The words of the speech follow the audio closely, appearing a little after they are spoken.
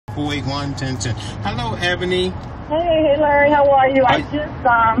481-1010. Hello, Ebony. Hey, Larry, how are you? Are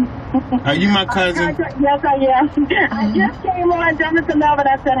you my cousin? Yes, I am. I just came on, Jonathan Melvin.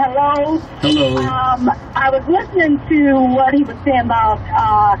 I said hello. Hello. I was listening to what he was saying about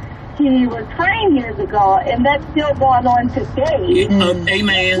he was trained years ago, and that's still going on today.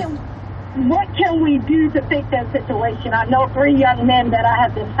 Amen. What can we do to fix that situation? I know 3 young men that I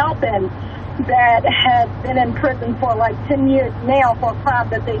have been helping that have been in prison for like 10 years now for a crime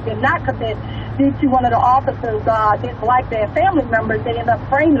that they did not commit due to one of the officers didn't like their family members. They ended up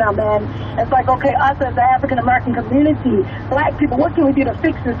framing them, and it's like, okay, us as the African-American community, black people, what can we do to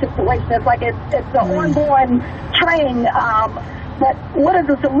fix this situation? It's like it's an ongoing train, but what is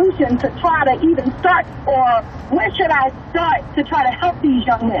the solution to try to even start, or where should I start to try to help these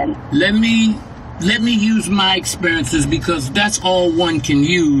young men? Let me use my experiences, because that's all one can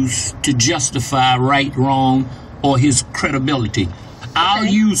use to justify right, wrong, or his credibility. I'll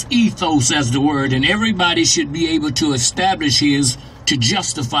use ethos as the word, and everybody should be able to establish his to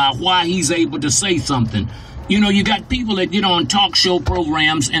justify why he's able to say something. You know, you got people that get on talk show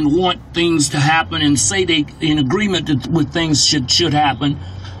programs and want things to happen and say they in agreement with things should happen.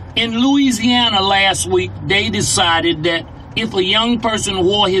 In Louisiana last week, they decided that if a young person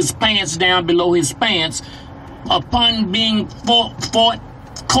wore his pants down below his pants, upon being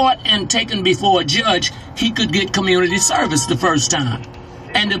caught and taken before a judge, he could get community service the first time.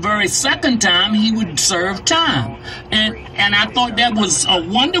 And the very second time, he would serve time. And I thought that was a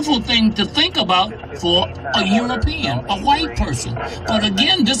wonderful thing to think about for a European, a white person. But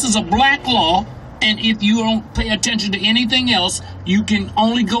again, this is a black law, and if you don't pay attention to anything else, you can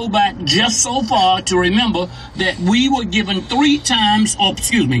only go back just so far to remember that we were given 100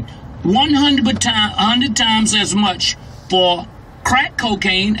 times as much for crack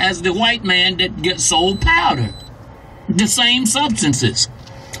cocaine as the white man that gets sold powder. The same substances.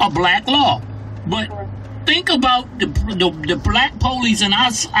 A black law. But think about the black police, and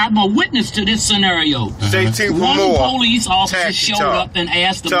I'm a witness to this scenario. One police officer showed up and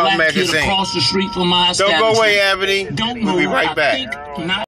asked the black kid across the street from my establishment. Don't go away, Ebony. Don't we'll move. be right back.